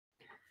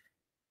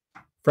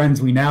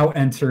Friends, we now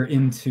enter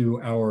into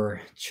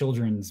our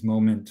children's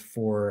moment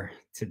for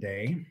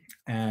today.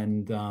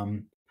 And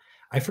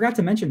I forgot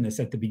to mention this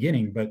at the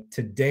beginning, but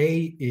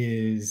today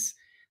is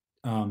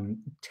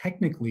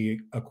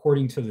technically,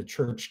 according to the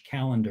church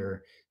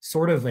calendar,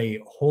 sort of a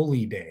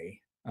holy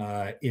day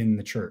in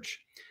the church.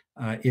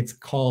 It's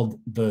called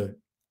the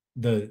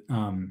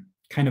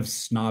kind of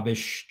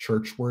snobbish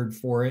church word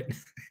for it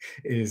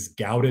is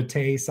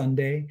Gaudete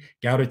Sunday.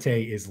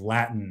 Gaudete is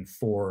Latin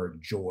for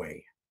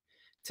joy.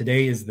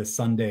 Today is the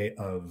Sunday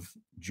of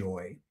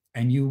joy.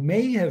 And you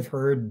may have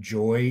heard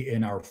joy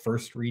in our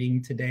first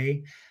reading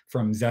today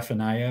from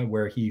Zephaniah,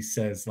 where he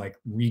says, like,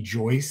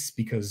 rejoice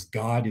because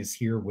God is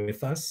here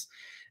with us.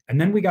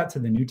 And then we got to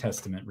the New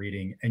Testament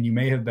reading, and you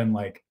may have been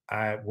like,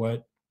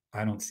 what?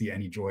 I don't see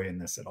any joy in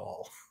this at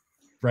all,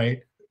 right?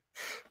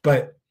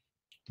 But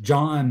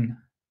John,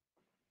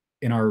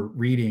 in our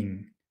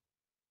reading,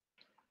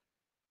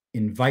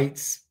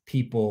 invites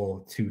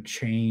people to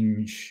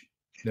change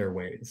their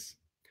ways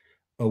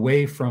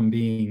away from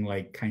being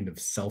like kind of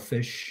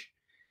selfish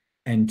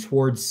and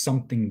towards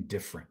something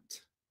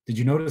different. Did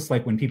you notice,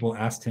 like, when people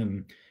asked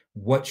him,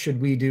 what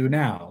should we do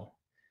now?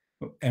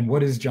 And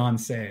what does John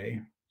say?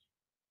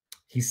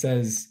 He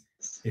says,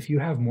 if you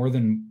have more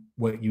than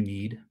what you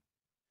need,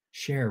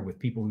 share with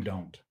people who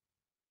don't.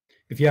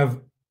 If you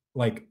have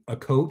like a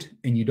coat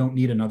and you don't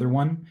need another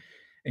one,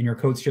 and your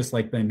coat's just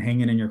like been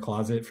hanging in your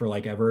closet for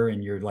like ever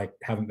and you're like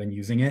haven't been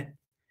using it,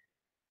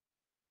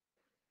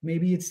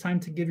 maybe it's time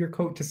to give your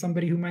coat to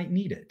somebody who might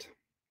need it.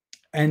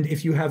 And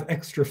if you have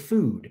extra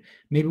food,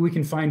 maybe we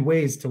can find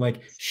ways to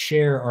like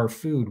share our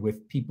food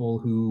with people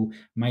who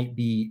might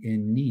be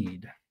in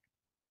need.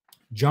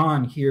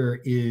 John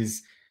here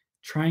is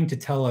trying to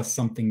tell us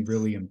something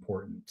really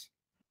important,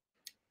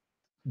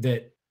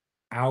 that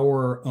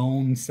our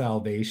own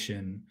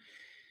salvation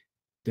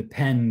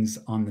depends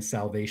on the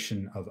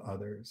salvation of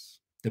others,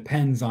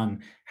 depends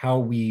on how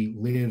we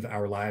live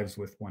our lives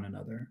with one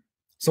another.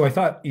 So I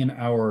thought in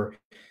our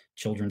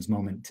children's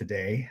moment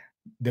today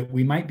that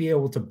we might be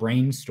able to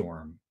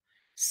brainstorm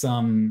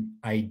some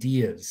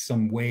ideas,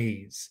 some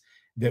ways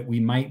that we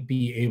might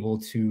be able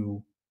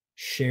to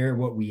share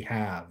what we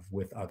have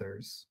with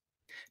others.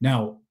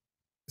 Now,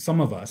 some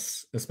of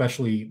us,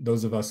 especially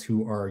those of us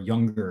who are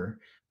younger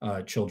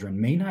children,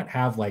 may not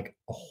have like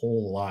a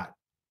whole lot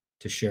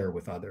to share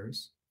with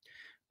others.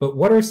 But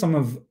what are some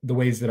of the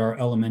ways that our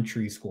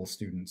elementary school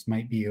students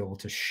might be able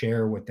to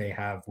share what they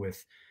have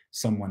with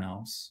someone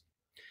else?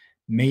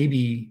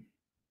 Maybe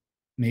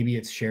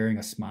it's sharing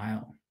a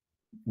smile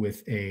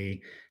with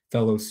a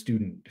fellow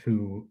student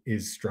who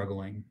is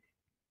struggling.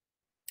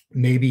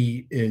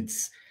 Maybe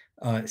it's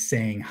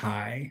saying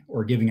hi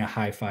or giving a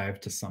high five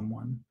to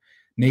someone.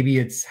 Maybe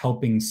it's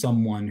helping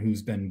someone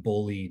who's been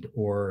bullied,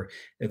 or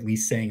at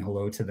least saying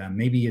hello to them.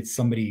 Maybe it's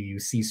somebody you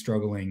see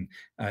struggling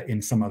in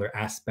some other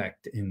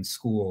aspect in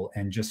school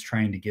and just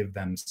trying to give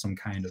them some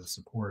kind of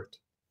support.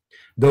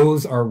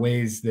 Those are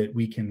ways that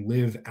we can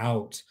live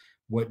out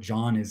what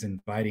John is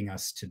inviting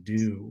us to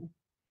do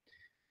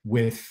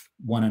with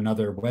one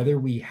another, whether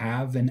we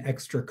have an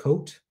extra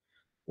coat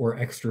or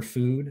extra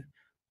food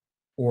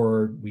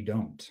or we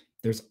don't.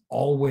 There's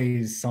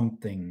always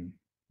something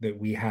that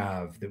we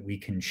have that we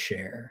can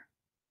share,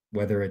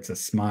 whether it's a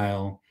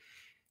smile,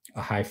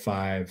 a high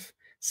five,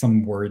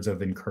 some words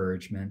of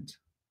encouragement.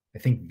 I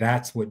think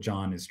that's what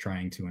John is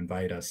trying to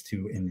invite us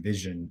to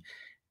envision,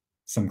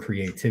 some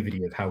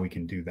creativity of how we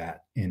can do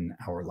that in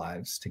our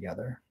lives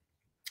together.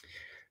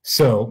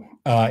 So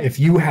if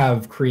you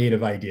have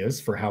creative ideas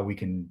for how we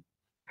can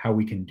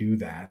do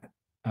that,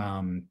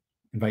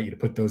 invite you to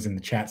put those in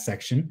the chat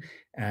section,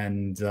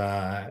 and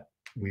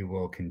we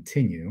will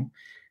continue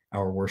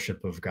our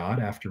worship of God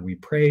after we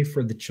pray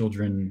for the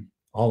children,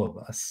 all of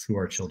us who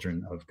are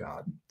children of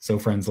God. So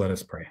friends, let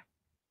us pray.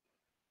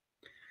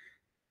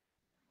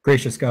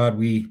 Gracious God,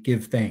 we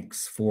give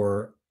thanks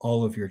for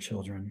all of your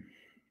children,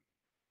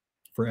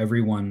 for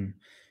everyone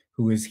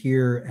who is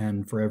here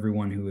and for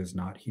everyone who is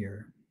not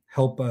here.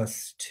 Help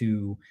us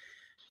to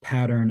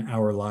pattern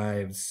our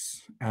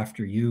lives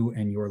after you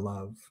and your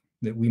love,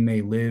 that we may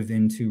live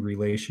into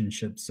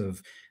relationships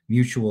of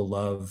mutual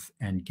love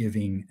and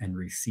giving and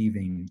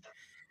receiving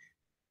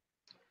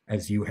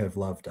as you have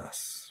loved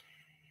us.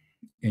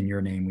 In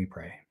your name we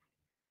pray.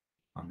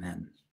 Amen.